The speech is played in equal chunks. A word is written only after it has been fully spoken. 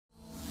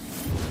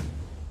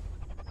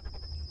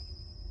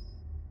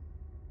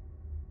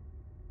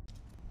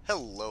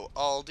Hello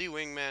all,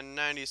 DWING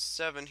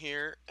 97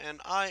 here,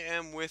 and I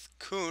am with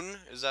Kun.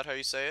 Is that how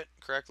you say it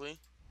correctly?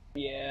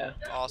 Yeah.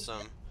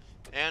 Awesome.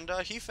 And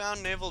he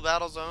found Naval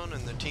Battle Zone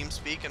and the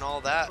TeamSpeak and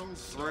all that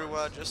through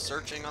just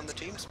searching on the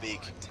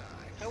TeamSpeak.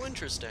 How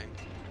interesting.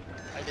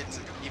 I didn't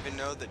even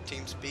know that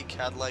TeamSpeak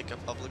had like a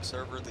public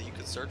server that you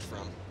could search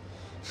from.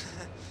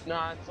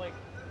 No, it's like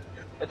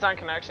it's on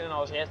connection and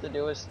all you have to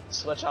do is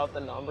switch out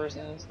the numbers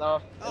and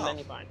stuff and Oh, then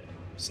you find it.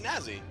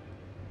 snazzy.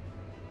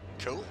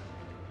 Cool.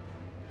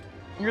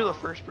 You're the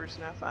first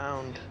person I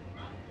found.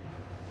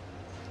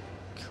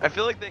 I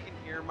feel like they can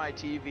hear my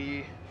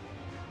TV.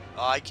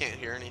 Oh, I can't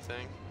hear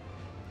anything.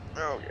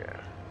 Oh yeah.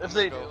 I'm If gonna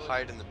they go do.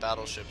 hide in the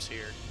battleships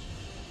here.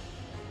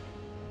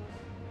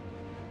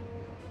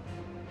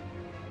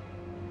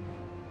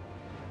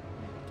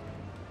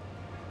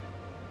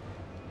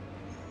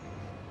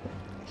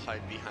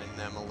 Hide behind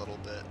them a little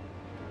bit.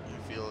 I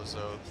feel as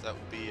though that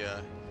would be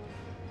a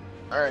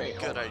Alright.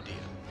 good idea.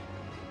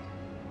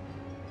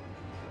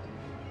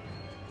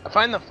 I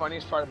find the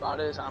funniest part about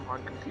it is I'm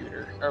on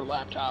computer or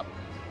laptop.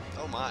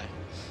 Oh my.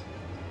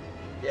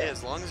 Yeah,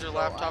 as long as your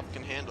laptop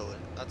can handle it,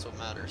 that's what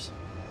matters.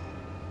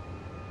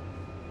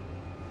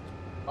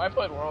 I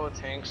played World of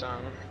Tanks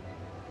on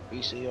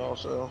PC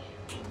also.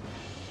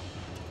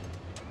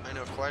 I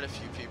know quite a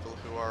few people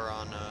who are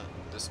on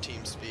this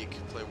TeamSpeak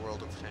play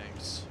World of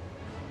Tanks.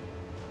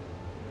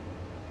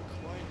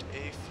 Quite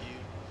a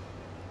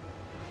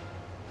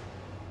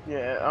few.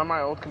 Yeah, on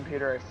my old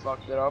computer I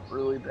fucked it up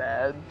really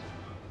bad.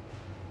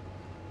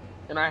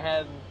 And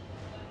I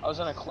was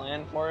in a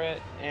clan for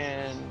it,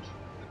 and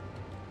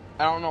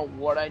I don't know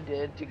what I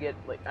did to get,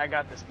 like, I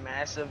got this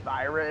massive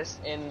virus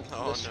in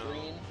the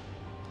screen.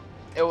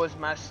 It was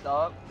messed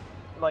up,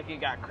 like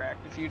it got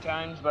cracked a few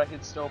times, but I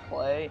could still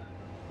play.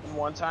 And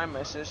one time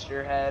my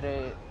sister had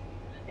it,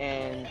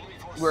 and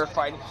we were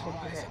fighting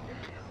over it,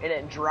 and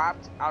it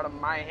dropped out of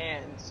my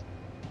hands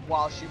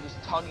while she was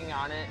tugging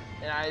on it,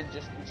 and I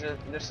just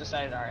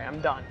decided, alright,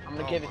 I'm done. I'm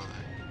gonna give it to you.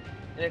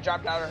 And it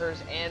dropped out of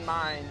hers and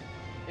mine.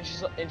 And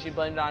she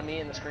blamed it on me,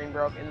 and the screen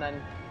broke. And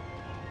then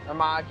my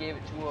mom gave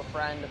it to a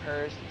friend of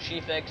hers. She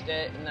fixed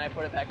it, and then I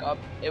put it back up.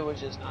 It was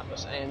just not the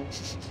same.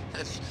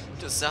 It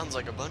just sounds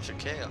like a bunch of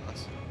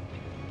chaos.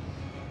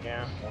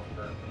 Yeah.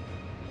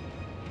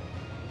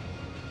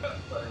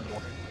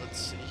 Let's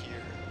see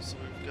here. So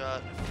we've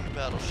got a few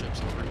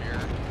battleships over here.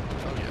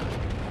 Oh yeah.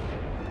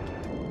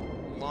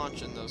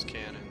 Launching those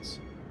cannons.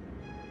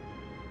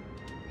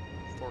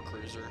 4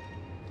 cruiser.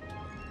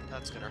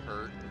 That's gonna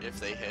hurt if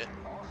they hit.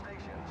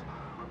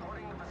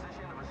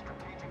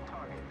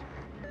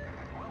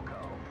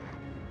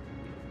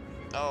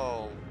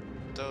 Oh,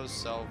 those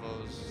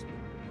salvos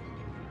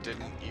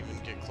didn't even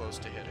get close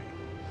to hitting.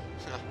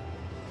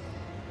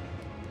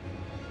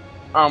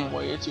 I'm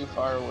way too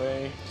far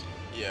away.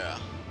 Yeah.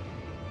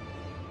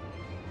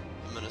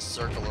 I'm gonna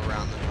circle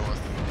around the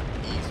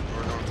northeast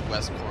or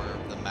northwest corner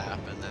of the map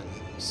and then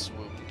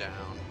swoop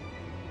down.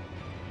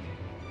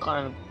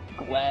 Kind of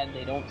glad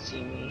they don't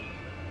see me.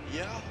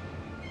 Yeah.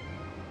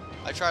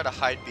 I try to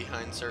hide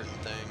behind certain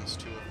things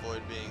to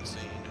avoid being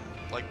seen.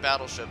 Like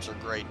battleships are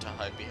great to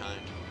hide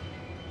behind.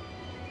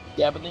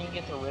 Yeah, but then you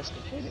get the risk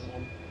of hitting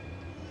them.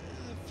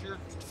 If you're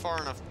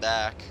far enough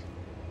back.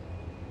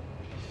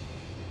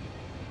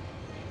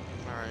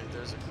 Alright,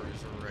 there's a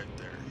cruiser right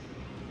there.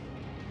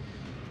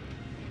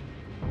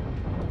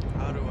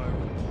 How do I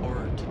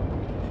report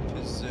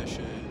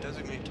position?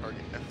 Designate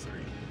target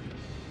F3.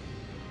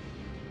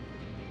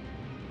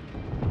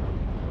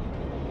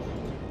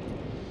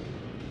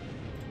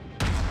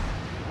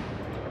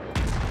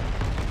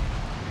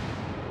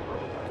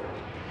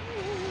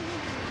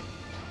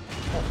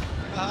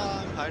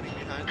 I'm hiding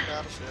behind the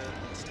battleship.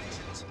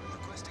 Stations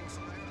requesting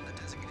fire on the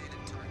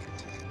designated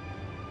target.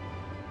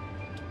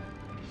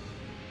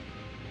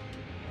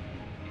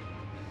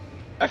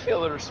 I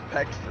feel the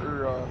respect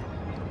for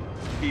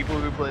people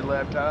who play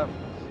laptop.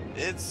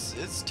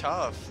 It's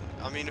tough.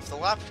 I mean, if the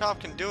laptop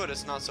can do it,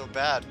 it's not so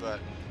bad,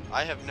 but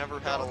I have never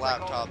had a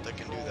laptop that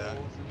can do that.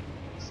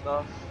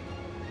 Stuff.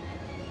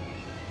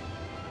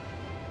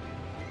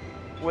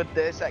 With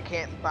this, I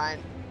can't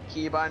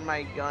keybind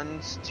my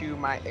guns to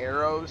my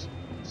arrows,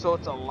 so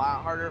it's a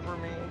lot harder for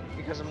me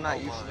because I'm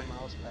not used to the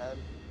mouse pad.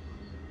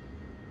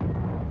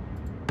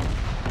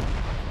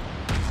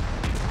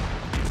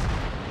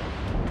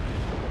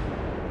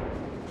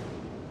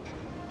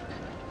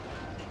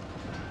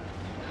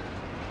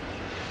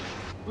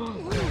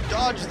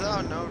 Dodge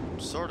that? No,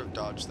 sort of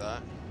dodge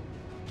that.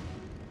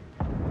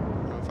 I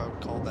don't know if I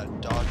would call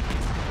that dodging,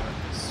 but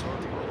it's sort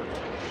of worked.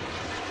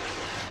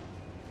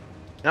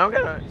 Now I'm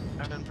gonna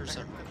 10%.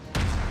 10%.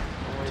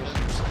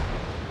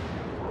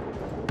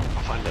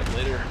 I'll find it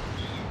later.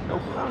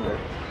 Nope, found it.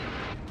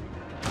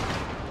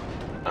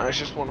 It's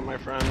just one of my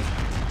friends.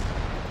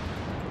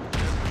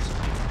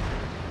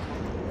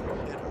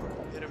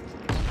 Hit him,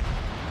 please.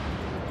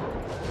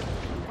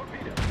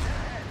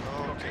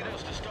 Okay.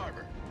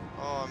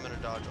 Oh, I'm gonna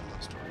dodge on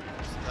those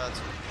torpedoes. That's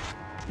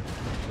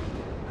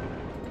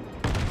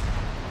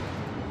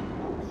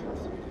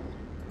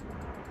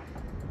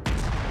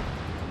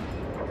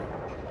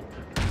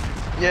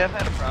Yeah, I've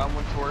had a problem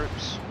with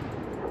torps.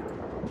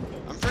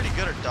 I'm pretty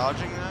good at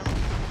dodging them.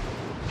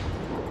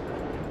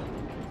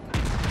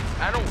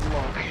 I don't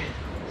look.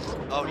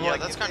 Oh I'm yeah, like,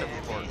 that's if kind they of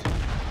hit me. important.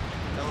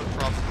 That would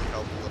probably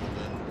help a little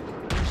bit.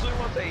 Usually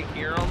once I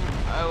hear them,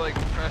 I like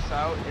press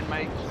out and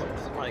my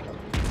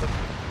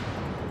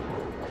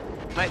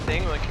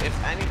thing, like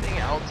if anything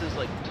else is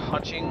like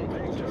touching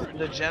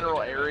the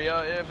general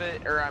area of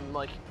it, or I'm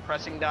like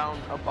pressing down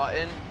a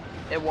button,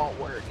 it won't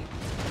work.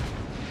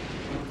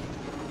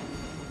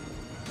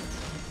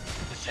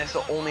 That's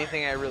the only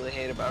thing I really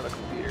hate about a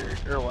computer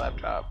or a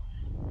laptop.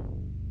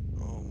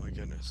 Oh my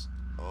goodness.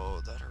 Oh,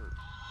 that hurt.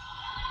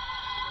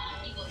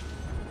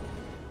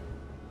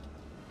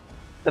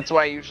 That's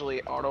why I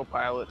usually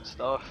autopilot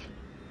stuff.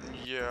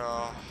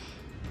 Yeah.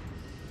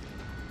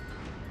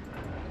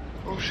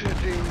 Oh shit,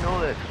 dude, you know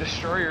that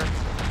destroyer.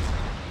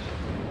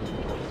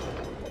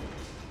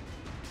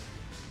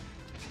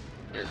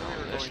 We're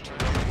going to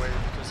run away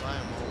because I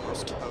am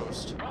almost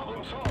toast.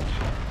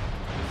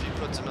 If he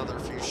puts another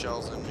few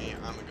shells in me,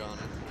 I'm a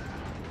goner.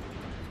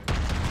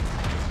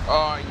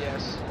 Oh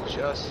yes,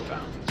 just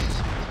found this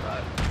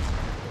spot.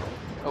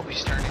 Oh,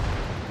 he's turning.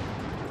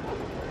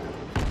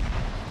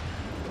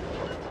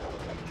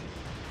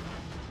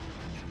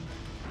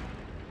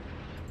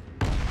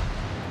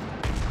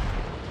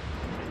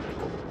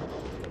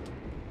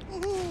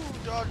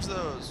 Woohoo! Dodge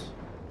those.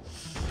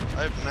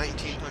 I have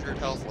 1900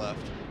 health left.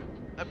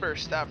 I better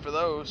stop for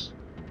those.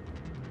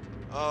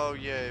 Oh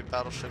yay,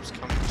 battleship's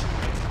coming to me.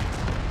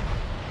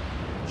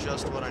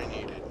 Just what I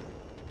needed.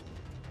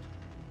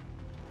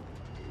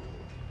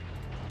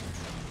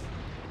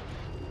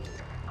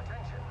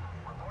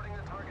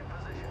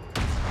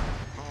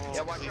 Oh,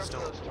 Yeah, watch please out for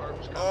don't. those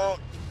torps coming. Oh,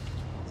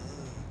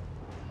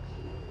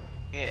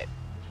 Yeah.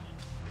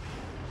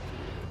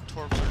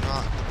 torps are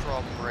not the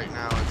problem right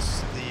now.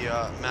 It's the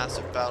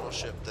massive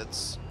battleship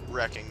that's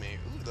wrecking me.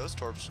 Ooh, those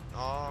torps.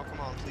 Oh, come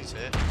on, please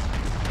hit.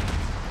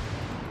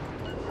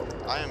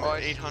 I am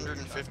at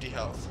 850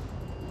 health.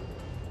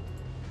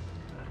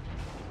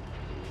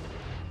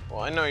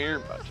 Well, I know you're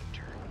about to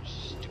turn,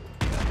 stupid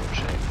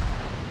battleship.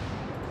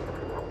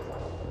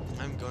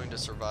 I'm going to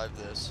survive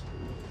this.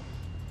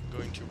 I'm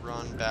going to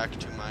run back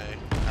to my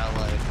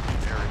allied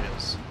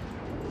areas.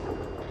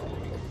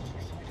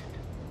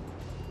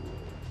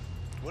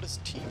 What does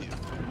T do?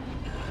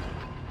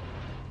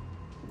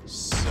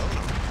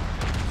 Sonar.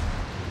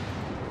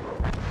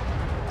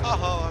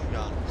 Oh, I'm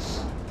gone.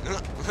 I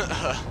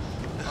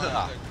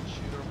can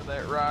shoot over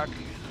that rock.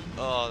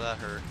 Oh, that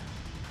hurt.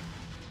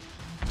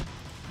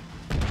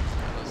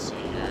 Let's see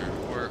here.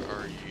 Where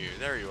are you?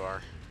 There you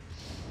are.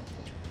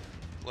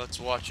 Let's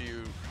watch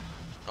you.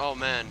 Oh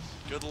man,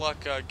 good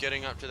luck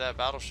getting up to that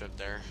battleship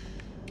there.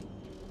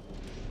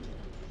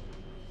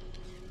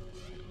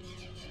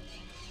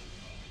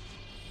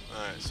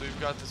 Alright, so we've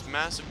got this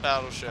massive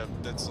battleship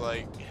that's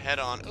like head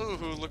on.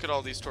 Ooh, look at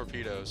all these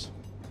torpedoes.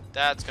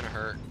 That's gonna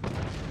hurt.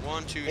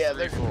 1, 2, Yeah,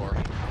 3, 4.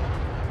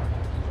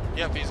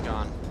 Yep, he's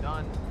gone.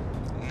 Done.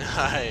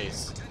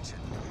 Nice.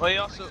 Well, you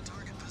also.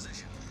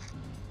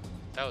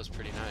 That was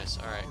pretty nice.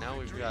 Alright, now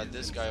we've got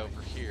this guy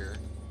over here.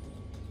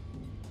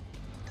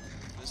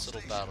 This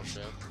little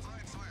battleship.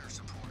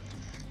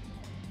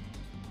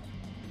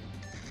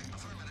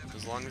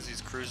 As long as these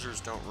cruisers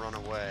don't run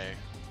away.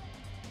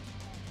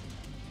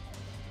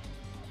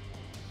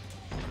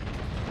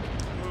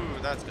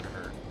 Ooh, that's gonna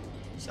hurt.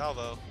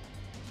 Salvo.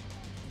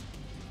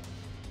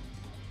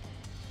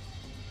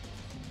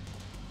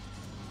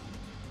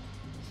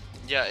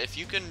 Yeah, if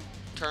you can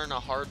turn a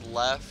hard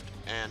left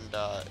and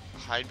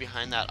hide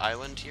behind that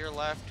island to your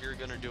left, you're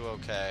gonna do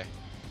okay.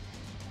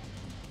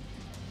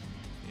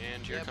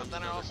 And here comes but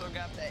then I another. also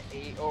got that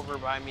 8 over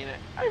by me, and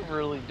I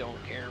really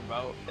don't care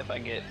about if I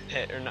get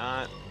hit or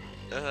not.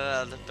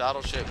 The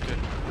battleship could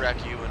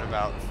wreck you in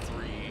about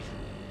 3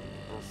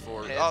 or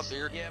 4. Hits.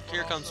 Oh, Yeah, but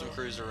here comes some also-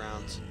 cruiser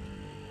rounds.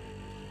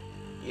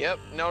 Yep,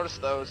 notice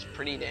those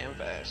pretty damn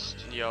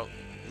fast. Yo,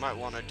 might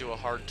want to do a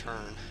hard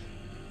turn.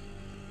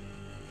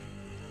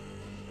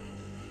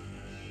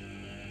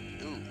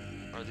 Ooh,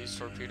 are these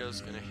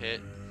torpedoes gonna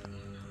hit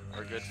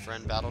our good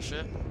friend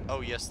battleship? Oh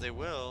yes, they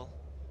will.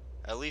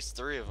 At least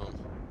 3 of them.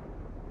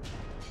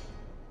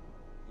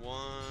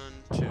 1,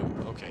 2.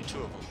 Okay,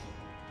 2 of them.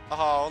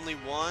 Oh, only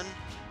 1?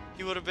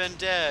 He would have been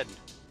dead.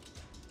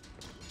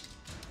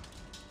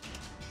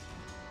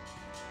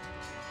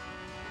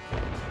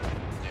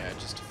 Yeah,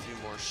 just a few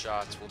more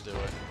shots will do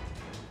it.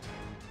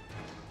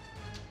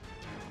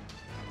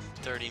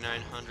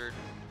 3,900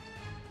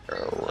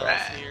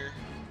 health here.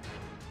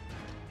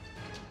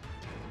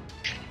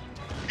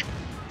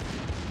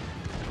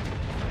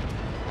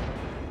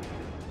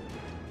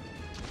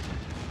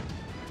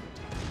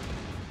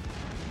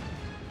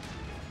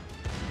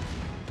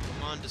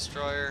 Come on,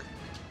 destroyer.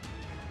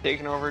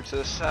 Taking over to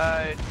the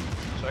side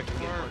so I can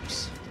get more.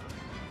 Torps.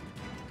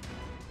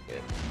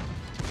 Good.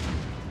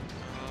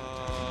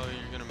 Oh,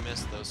 you're gonna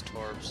miss those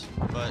torps.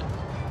 But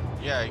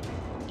yeah,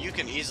 you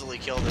can easily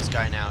kill this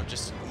guy now.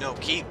 Just no,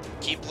 keep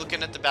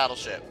looking at the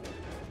battleship.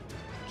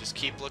 Just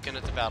keep looking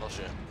at the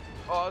battleship.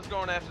 Oh, I was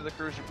going after the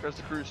cruiser because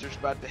the cruiser's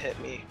about to hit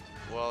me.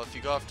 Well, if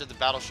you go after the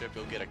battleship,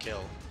 you'll get a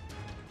kill.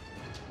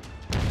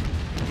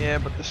 Yeah,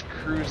 but this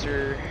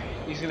cruiser,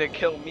 he's gonna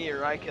kill me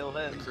or I kill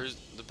him.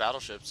 The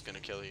battleship's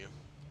gonna kill you.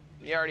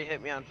 He already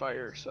hit me on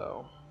fire,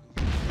 so.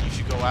 You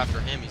should go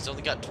after him. He's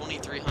only got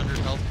 2,300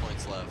 health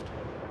points left.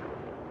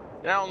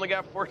 And I only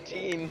got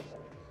 14.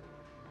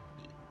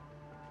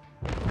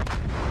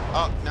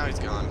 Oh, now he's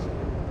gone.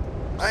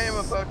 I am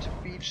about to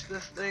beach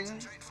this thing.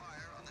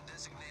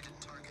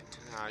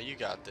 Nah, you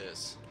got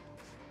this.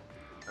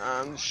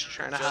 I'm just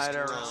trying to Just hide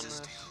run. around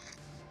this.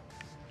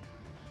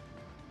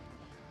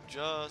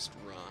 Just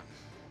run.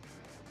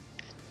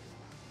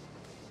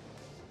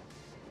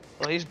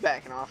 Well, he's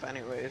backing off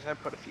anyways. I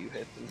put a few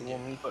hits into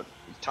him. He put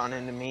a ton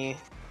into me.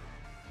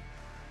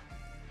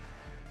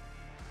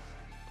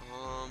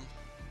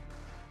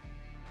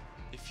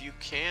 If you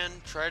can,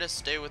 try to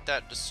stay with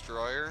that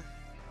destroyer.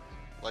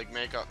 Like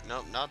make a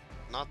nope, not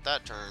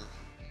that turn.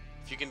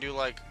 If you can do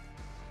like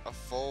a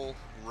full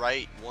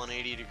right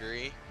 180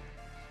 degree.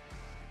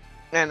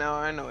 I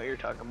know what you're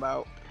talking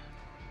about.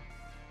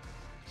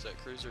 Is that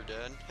cruiser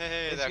dead?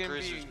 Hey, It's that gonna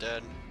cruiser's be-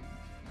 dead.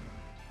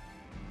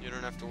 You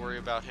don't have to worry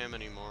about him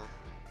anymore.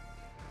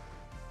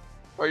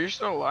 Oh, you're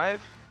still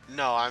alive?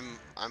 No,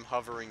 I'm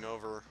hovering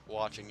over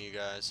watching you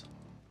guys.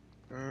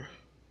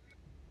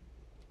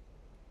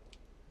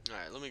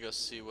 Alright, let me go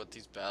see what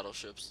these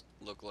battleships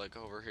look like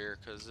over here,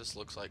 because this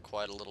looks like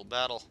quite a little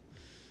battle.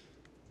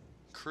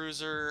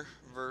 Cruiser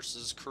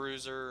versus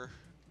cruiser.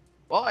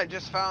 Well, I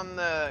just found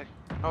the...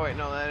 Oh wait,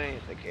 no, that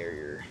ain't the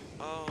carrier.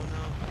 Oh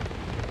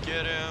no.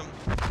 Get him.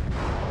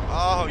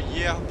 Oh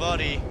yeah,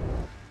 buddy.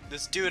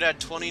 This dude had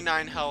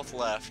 29 health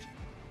left.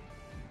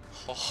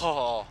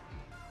 Oh,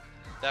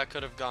 that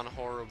could have gone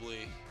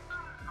horribly.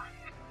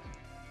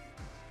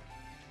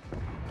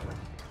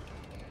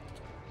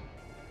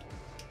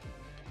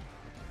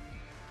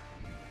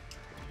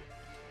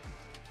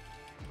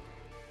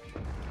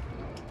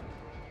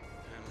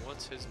 And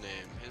what's his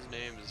name? His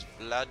name is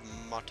Vlad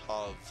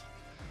Matov.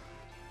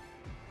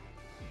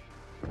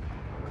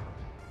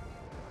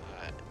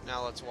 Alright,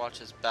 now let's watch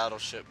his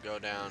battleship go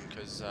down,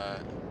 because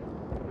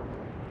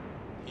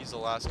he's the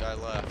last guy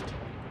left.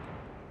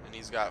 And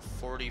he's got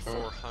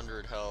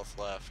 4,400 health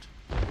left.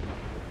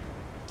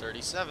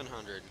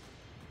 3,700.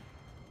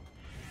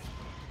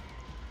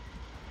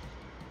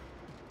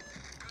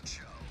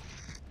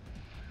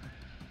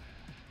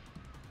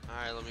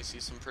 Alright, let me see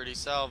some pretty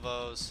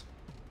salvos.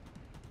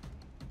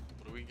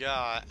 What do we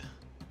got?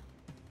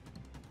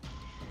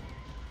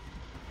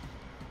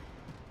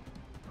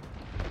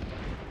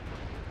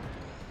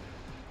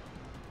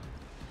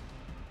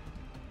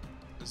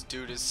 This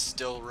dude is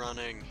still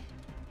running.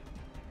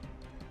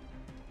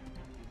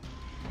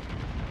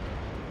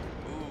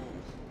 Ooh.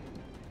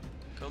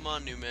 Come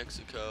on, New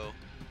Mexico.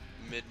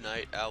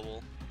 Midnight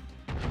Owl.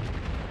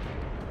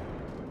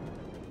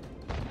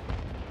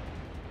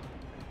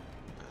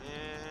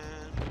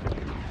 And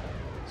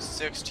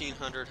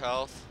 1,600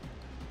 health.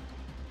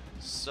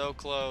 So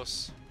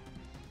close.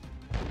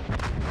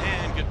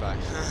 And goodbye.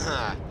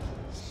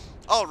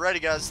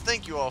 Alrighty guys,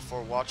 thank you all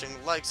for watching.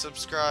 Like,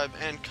 subscribe,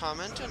 and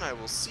comment, and I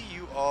will see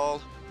you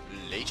all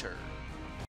later.